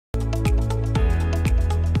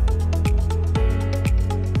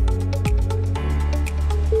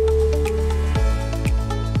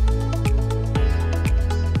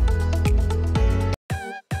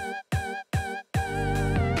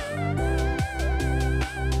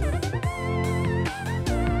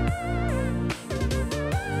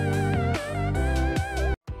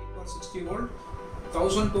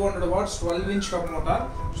1200 watts 12-inch hub motor.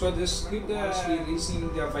 So this kit we reaching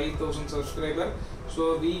the 5000 subscriber.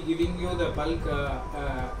 So we giving you the bulk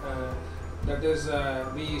that is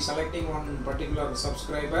we selecting one particular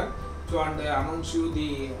subscriber to and announce you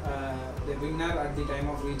the winner at the time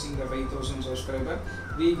of reaching the 5000 subscriber.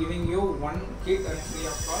 We giving you one kit and free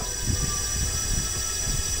of cost.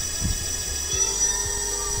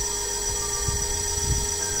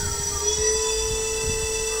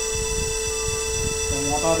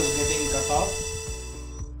 Motor is getting cut off.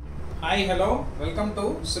 Hi, hello, welcome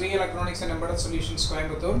to Sri Electronics and Embedded Solutions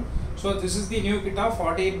Coimbatore. So this is the new kit of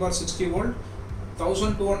 48/60 volt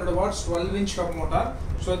 1200 watts 12-inch hub motor.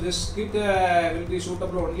 So this kit will be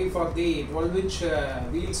suitable only for the 12-inch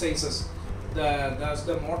wheel sizes. Does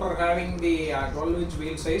the motor having the 12-inch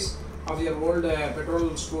wheel size of your old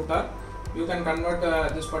petrol scooter, you can convert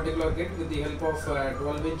this particular kit with the help of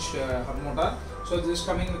 12-inch hub motor. So this is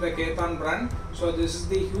coming with a Ketan brand. So this is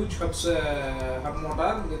the huge hub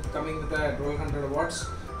motor with coming with a 1200 watts.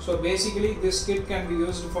 So basically this kit can be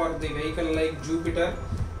used for the vehicle like Jupiter.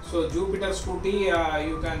 So Jupiter Scooty,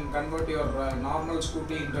 you can convert your normal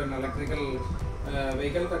Scooty into an electrical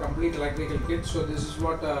vehicle, the complete electrical kit. So this is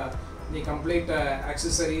what the complete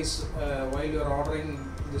accessories while you are ordering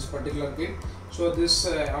this particular kit. So this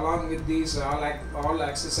along with these all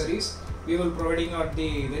accessories, we will providing at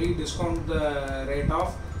the very discount rate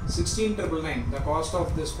of 16,999. The cost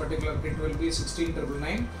of this particular kit will be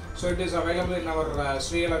 16,999. So it is available in our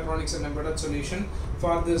Sri Electronics and Embedded Solution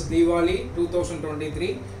for this Diwali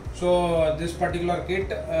 2023. So this particular kit,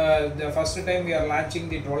 the first time we are launching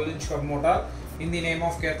the 12-inch hub motor in the name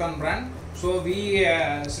of Ketan brand. So we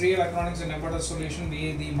Sri Electronics and Embedded Solution,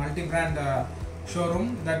 we the multi-brand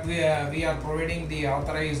showroom that we are providing the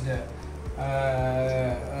authorized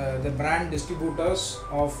the brand distributors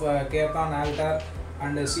of Ketan, Alter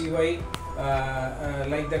and CY,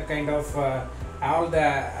 like that kind of all the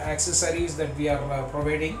accessories that we are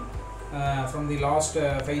providing from the last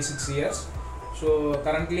 5-6 years. So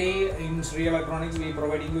currently in Sri Electronics we are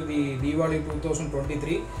providing you the Diwali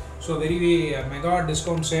 2023. So very mega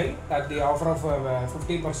discount sale at the offer of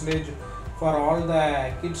 50% for all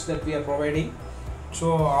the kits that we are providing.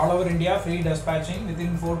 So all over India, free dispatching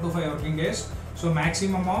within 4 to 5 working days. So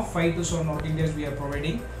maximum of 5 to 7 working days we are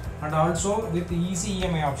providing, and also with easy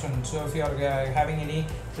EMI option. So if you are having any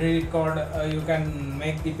credit card, you can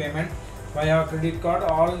make the payment via credit card.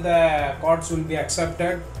 All the cards will be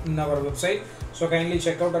accepted in our website. So kindly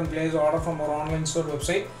check out and place order from our online store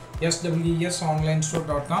website,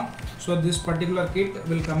 swesonlinestore.com. So this particular kit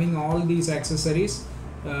will coming all these accessories,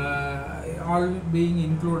 all being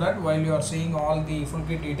included while you are seeing all the full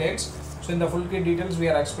kit details. So in the full kit details we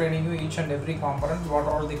are explaining you each and every component, what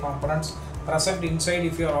are all the components present inside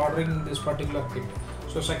if you are ordering this particular kit.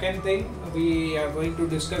 So second thing, we are going to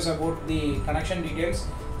discuss about the connection details.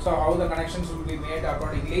 So how the connections will be made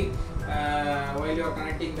accordingly while you are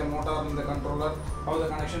connecting the motor and the controller, how the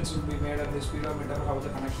connections will be made at the speedometer, how the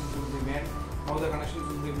connections will be made, how the connections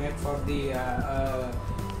will be made for the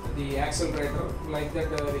accelerator, like that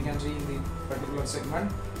we can see in the particular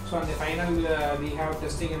segment. So on the final we have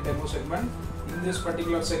testing and demo segment. In this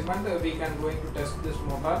particular segment we can going to test this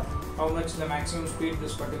motor, how much the maximum speed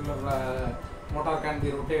this particular motor can be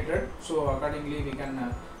rotated. So accordingly we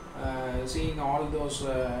can seeing all those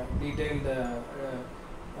detailed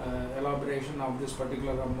elaboration of this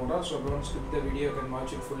particular motor. So don't skip the video, you can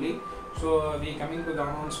watch it fully. So we coming to the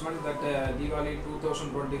announcement that Diwali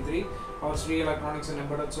 2023, our Sri Electronics and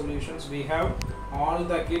Embedded Solutions, we have all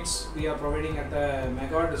the kits we are providing at a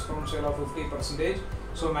mega discount sale of 50%.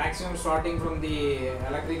 So maximum starting from the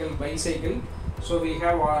electrical bicycle. So we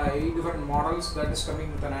have 8 different models that is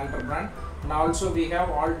coming with an Alter brand, and also we have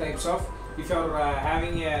all types of, if you are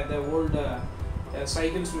having the old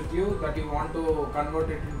cycles with you that you want to convert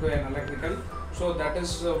it into an electrical, so that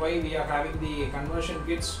is why we are having the conversion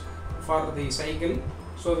kits for the cycle.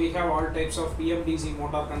 So we have all types of PMDC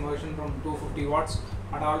motor conversion from 250 watts,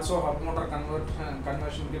 and also hub motor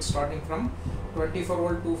conversion kits starting from 24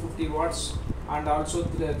 volt 250 watts, and also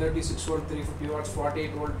 36 volt 350 watts,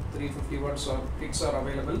 48 volt 350 watts kits are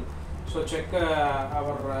available. So check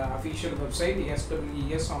our official website,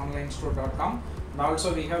 swesonlinestore.com. And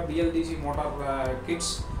also we have BLDC motor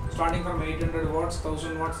kits starting from 800 watts,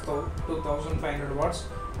 1000 watts to 1500 watts,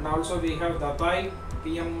 and also we have Datai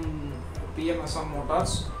PMSM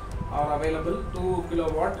motors are available, 2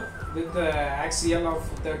 kilowatt with axial of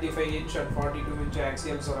 35 inch and 42 inch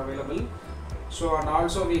axials are available. So and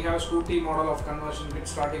also we have SCOOTY model of conversion kit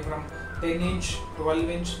starting from 10 inch, 12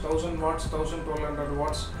 inch, 1000 watts, 1200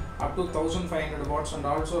 watts up to 1500 watts, and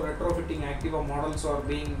also retrofitting Activa models are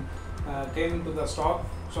being came into the stock,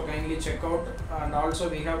 so kindly check out. And also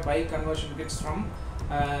we have bike conversion kits from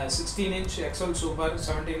 16-inch XL Super,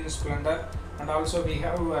 17-inch Splendor, and also we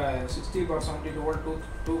have 60 per 72 volt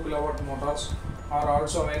 2 kilowatt motors are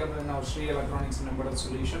also available in our Sri Electronics and Embedded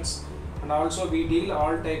Solutions. And also we deal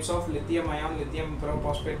all types of lithium ion, lithium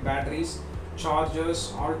peroxide batteries,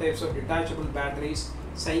 chargers, all types of detachable batteries,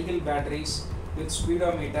 cycle batteries with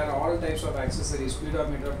speedometer, all types of accessories,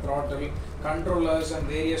 speedometer, throttle, controllers and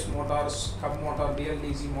various motors, hub motor,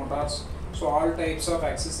 BLDC motors, so all types of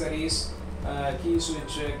accessories, key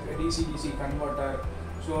switch, DC-DC converter,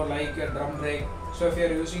 so like a drum brake. So if you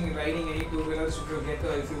are riding any two-wheelers,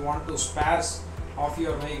 if you want to spares of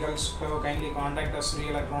your vehicles, so kindly contact us, Sri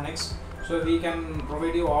Electronics. So we can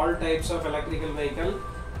provide you all types of electrical vehicle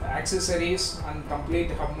accessories, and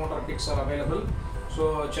complete hub motor kits are available.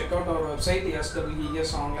 So check out our website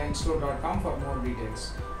swesonlinestore.com for more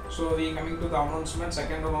details. So we coming to the announcement,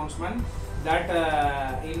 second announcement, that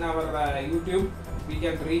in our YouTube we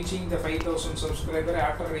can reaching the 5,000 subscriber.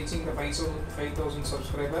 After reaching the 5,000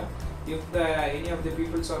 subscriber, if any of the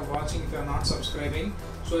people are watching, if you are not subscribing,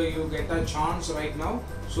 so you get a chance right now.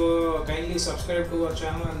 So kindly subscribe to our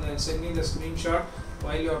channel and then send me the screenshot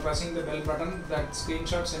while you are pressing the bell button. That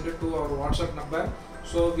screenshot, send it to our WhatsApp number.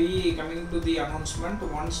 So we coming to the announcement,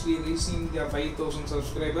 once we reaching the 5,000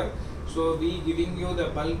 subscriber, so we giving you the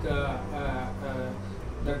bulk,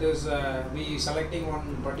 that is we selecting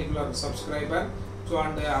one particular subscriber, so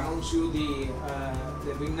and announce you the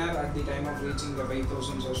winner at the time of reaching the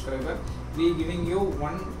 5,000 subscriber. We giving you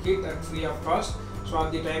one kit at free of cost. So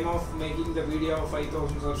at the time of making the video of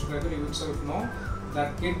 5,000 subscriber, you yourself know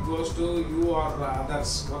that kit goes to you or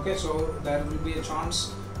others. Okay, so there will be a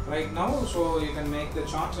chance right now, so you can make the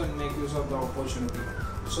chance and make use of the opportunity.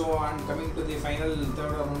 So I'm coming to the final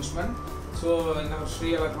third announcement. So in our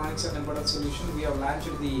Sri Electronics and Embedded Solution, we have launched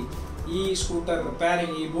the e-scooter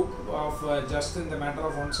repairing e-book of just in the matter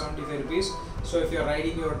of 175 rupees. So if you are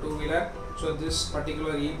riding your two-wheeler, so this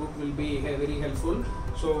particular e-book will be very helpful.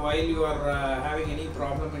 So while you are having any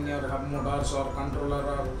problem in your hub motors or controller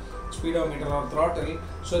or speedometer or throttle,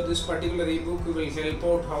 so this particular e-book will help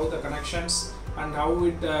out how the connections and how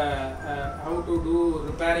to do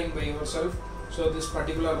repairing by yourself. So this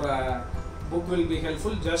particular book will be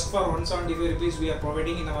helpful. Just for 175 rupees we are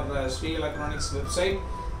providing in our Sri Electronics website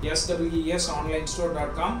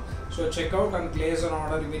swesonlinestore.com. So check out and place an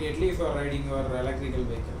order immediately if you are riding your electrical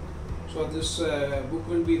vehicle. So this book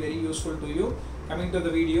will be very useful to you. Coming to the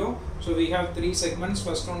video, so we have three segments.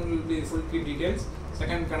 First one will be full kit details,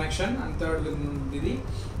 second connection, and third will be the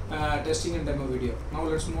testing and demo video. Now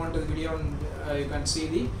let's move on to the video, and you can see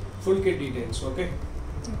the full kit details. Okay.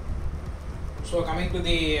 So coming to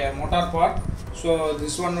the motor part, so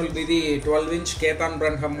this one will be the 12-inch Ketan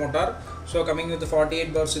brand hub motor. So coming with the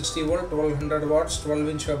 48 bar 60 volt 1200 watts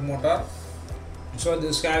 12-inch hub motor. So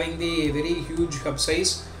this having the very huge hub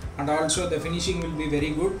size, and also the finishing will be very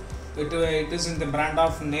good. It is in the brand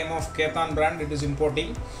of name of Ketan brand, it is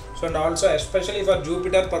importing. So and also especially for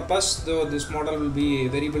Jupiter purpose, though this model will be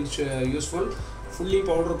very much useful. Fully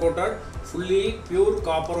powder coated, fully pure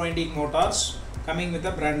copper winding motors, coming with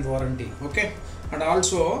a brand warranty. Okay, and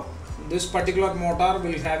also this particular motor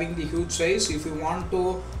will having the huge size. If you want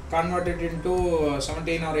to convert it into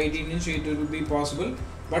 17 or 18 inch, it will be possible,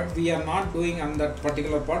 but we are not doing on that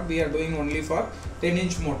particular part. We are doing only for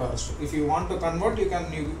 10-inch motors. If you want to convert, you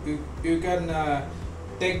can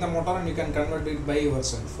take the motor and you can convert it by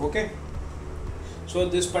yourself. Okay, so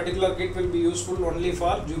this particular kit will be useful only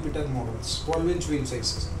for Jupiter models, 12-inch wheel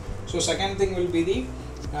sizes. So second thing will be the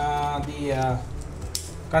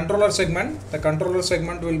controller segment. The controller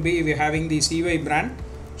segment will be having the CY brand.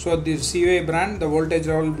 So the CY brand, the voltage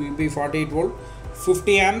level will be 48 volt,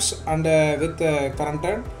 50 amps, and with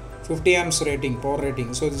currented 50 amps rating, power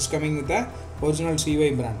rating. So this is coming with the original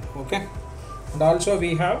CY brand. Okay, and also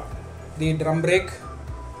we have the drum brake.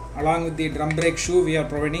 Along with the drum brake shoe, we are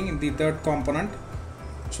providing in the third component.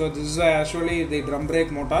 So this is actually the drum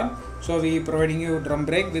brake motor. So we providing you drum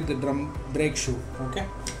brake with the drum brake shoe. Okay.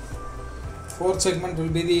 Fourth segment will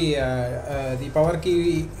be the power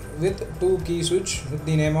key with 2 key switch with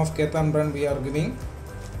the name of Ketan brand we are giving.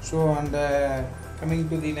 So and coming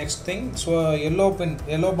to the next thing, so yellow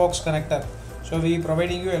box connector. So we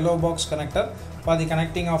providing you yellow box connector for the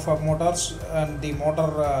connecting of motors and the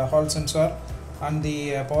motor hall sensor and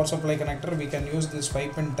the power supply connector. We can use this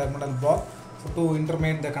 5-pin terminal bar to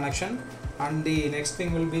intermediate the connection. And the next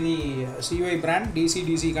thing will be the CY brand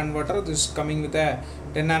DC-DC converter. This is coming with a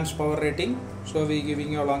 10 amps power rating. So we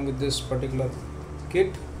giving you along with this particular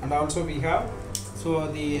kit. And also we have so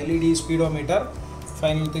the LED speedometer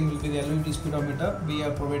final thing will be the LED speedometer. We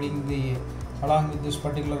are providing the along with this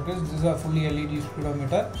particular case. This is a fully LED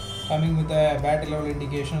speedometer coming with a battery level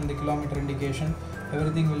indication, the kilometer indication.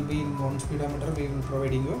 Everything will be in one speedometer we will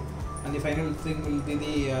providing you. And the final thing will be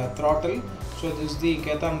the throttle. So this is the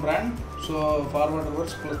Ketan brand. So forward,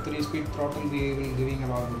 reverse plus 3-speed throttle we will giving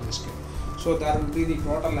along with this kit. So there will be the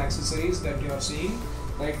total accessories that you are seeing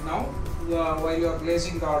right now while you are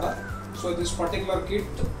placing the order. So this particular kit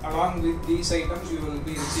along with these items you will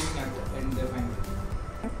be receiving at the end finally.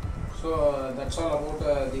 So that's all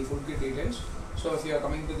about the full kit details. So if you are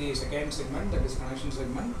coming to the second segment, that is connection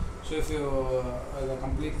segment. So if you the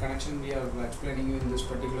complete connection we are explaining you in this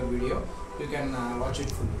particular video, you can watch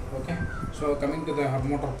it fully. Okay. So coming to the hub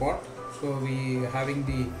motor part. So we having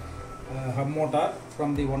the hub motor.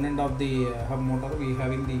 From the one end of the hub motor we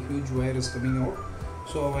having the huge wire is coming out.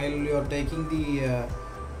 So while you are taking the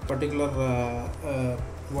particular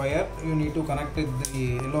wire, you need to connect with the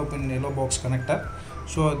yellow box connector.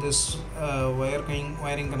 So this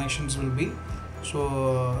wiring connections will be,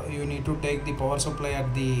 so you need to take the power supply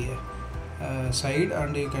at the side,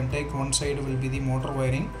 and you can take one side will be the motor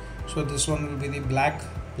wiring. So this one will be the black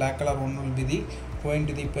color one will be the going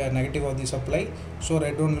to the negative of the supply. So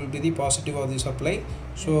red one will be the positive of the supply.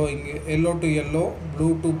 So yellow to yellow,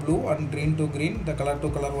 blue to blue, and green to green, the color to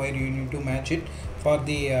color wire you need to match it for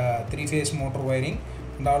the 3-phase motor wiring.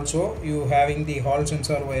 And also you having the hall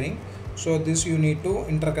sensor wiring. So this you need to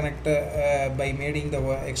interconnect by making the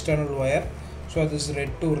external wire. So this is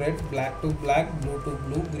red to red, black to black, blue to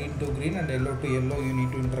blue, green to green, and yellow to yellow you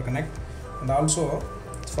need to interconnect. And also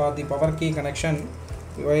for the power key connection,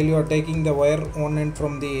 while you are taking the wire one end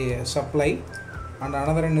from the supply and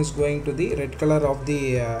another end is going to the red color of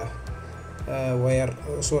the wire,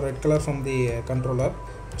 so red color from the controller.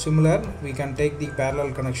 Similar, we can take the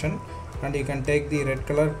parallel connection and you can take the red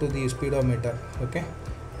color to the speedometer. Okay,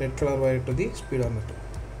 red color wire to the speedometer.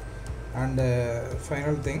 And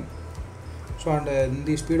final thing, so and in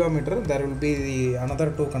the speedometer there will be the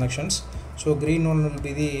another two connections. So green one will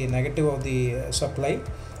be the negative of the supply.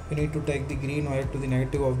 You need to take the green wire to the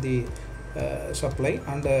negative of the supply,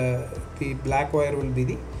 and the black wire will be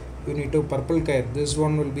the, you need to purple wire, this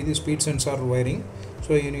one will be the speed sensor wiring.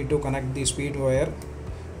 So you need to connect the speed wire,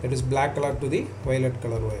 that is black color, to the violet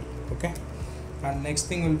color wire. Okay. And next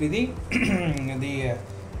thing will be the the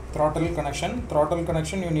throttle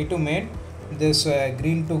connection. You need to make this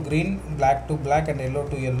green to green, black to black, and yellow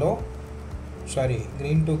to yellow,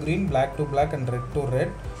 green to green, black to black, and red to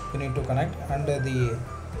red you need to connect. And the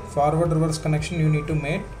forward reverse connection you need to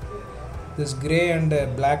make this gray and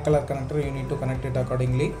black color connector, you need to connect it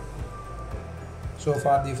accordingly. So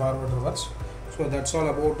for the forward reverse, so that's all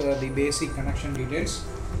about the basic connection details.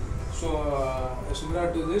 So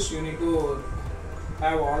similar to this, you need to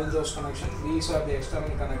have all those connections. These are the external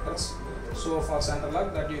connectors. So for center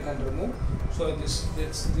lock that you can remove. So this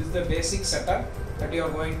is the basic setup that you are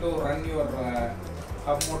going to run your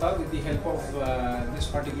hub motor with the help of this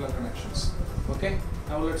particular connections. Okay.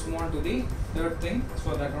 Now let's move on to the third thing.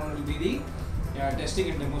 So that one will be the testing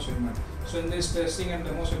and demo segment. So in this testing and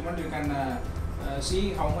demo segment, you can see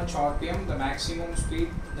how much RPM, the maximum speed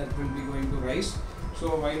that will be going to rise.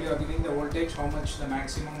 So while you are giving the voltage, how much the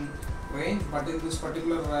maximum range, but in this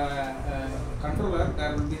particular controller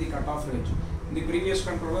there will be the cutoff range. In the previous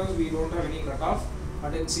controllers we don't have any cutoff,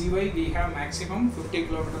 but in CY we have maximum 50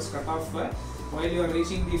 kilometers cutoff. While you are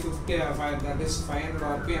reaching the 50 that is 500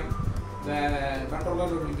 RPM, the controller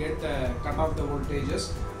will get cut off the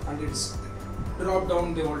voltages and it's drop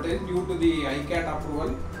down the voltage due to the ICAT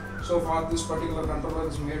approval. So for this particular controller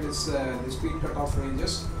is made is the speed cutoff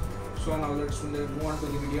ranges. So now let's move on to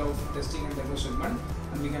the video of testing and demo segment,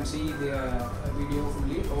 and we can see the video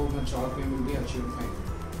fully how much RPM will be achieved.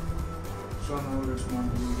 So now let's move on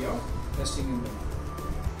to the video testing and demo.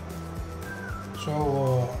 So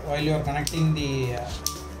while you are connecting the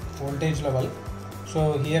voltage level,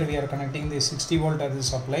 so here we are connecting the 60 volt as the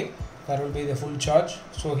supply. There will be the full charge.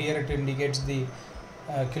 So here it indicates the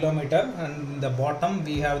kilometer, and in the bottom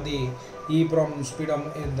we have the EEPROM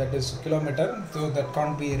speedometer, that is kilometer, so that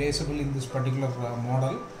can't be erasable in this particular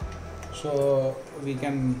model. So we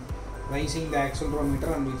can raising the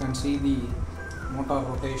accelerometer and we can see the motor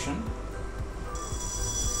rotation.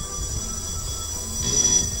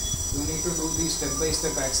 You need to do the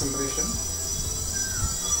step-by-step acceleration.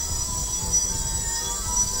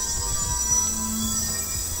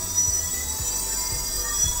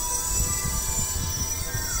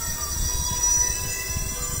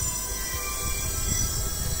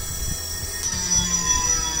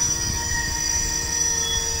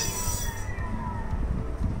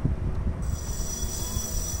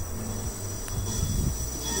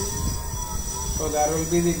 there will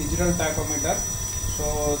be the digital tachometer.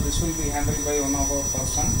 So this will be handled by one of our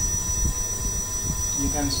person. You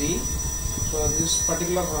can see. So this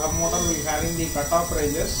particular hub motor will be having the cutoff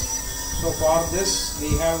ranges. So for this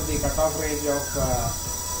we have the cutoff range of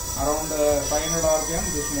around 500 rpm.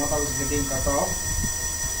 This motor is getting cut off.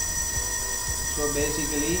 So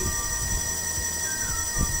basically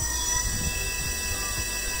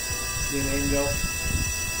the range of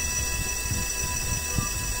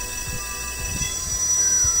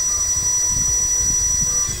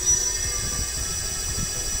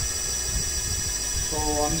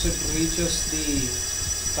once it reaches the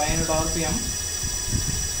 500 rpm,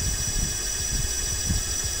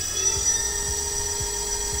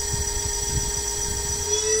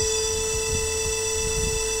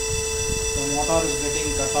 the motor is getting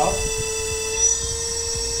cut off.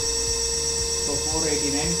 So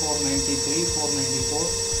 489, 493, 494.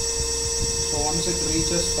 So once it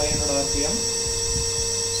reaches 500 rpm,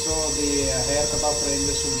 so the higher cutoff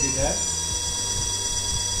ranges will be there.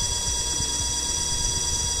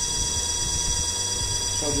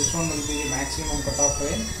 So this one will be the maximum cutoff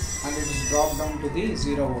range, and it is dropped down to the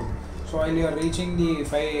 0 volt. So while you are reaching the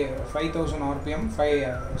 5000 rpm,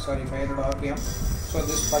 500 rpm, so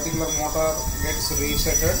this particular motor gets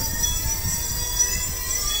resetted.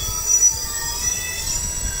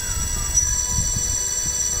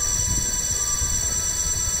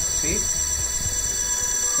 See,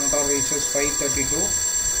 motor reaches 532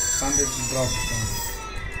 and it's dropped down.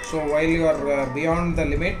 So while you are beyond the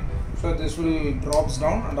limit, so this will drops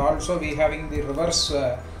down, and also we having the reverse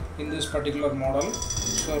in this particular model.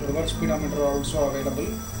 So reverse speedometer also available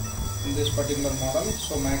in this particular model.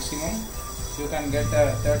 So maximum you can get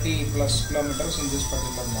 30 plus kilometers in this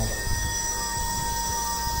particular model.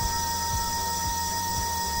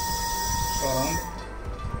 So around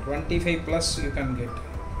 25 plus you can get.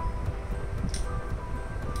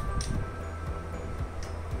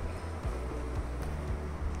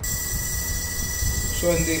 So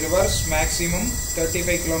in the reverse, maximum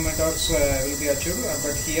 35 kilometers will be achieved,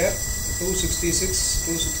 but here 266,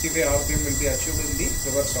 265 rpm will be achieved in the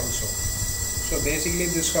reverse also. So basically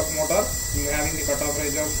this hub motor will having the cutoff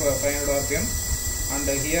range of 500 rpm, and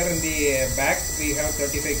here in the back we have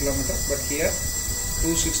 35 kilometers, but here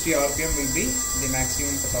 260 rpm will be the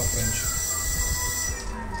maximum cutoff range.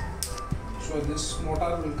 So this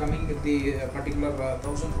motor will coming with the particular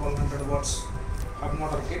 1200 watts hub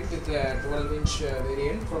motor kit with a 12-inch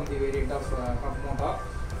variant from the variant of hub motor.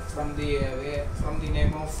 From the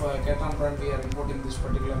name of Ketan brand, we are importing this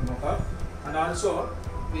particular motor, and also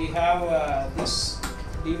we have this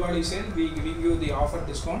Diwali sale. We giving you the offer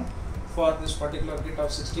discount for this particular kit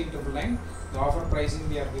of 16,999. The offer pricing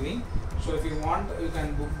we are giving. So if you want, you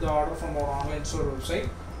can book the order from our online store website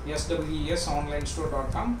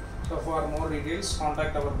swesonlinestore.com. So for more details,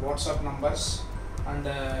 contact our WhatsApp numbers, and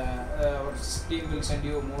our team will send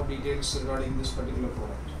you more details regarding this particular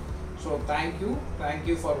product. So thank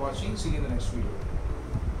you for watching. See you in the next video.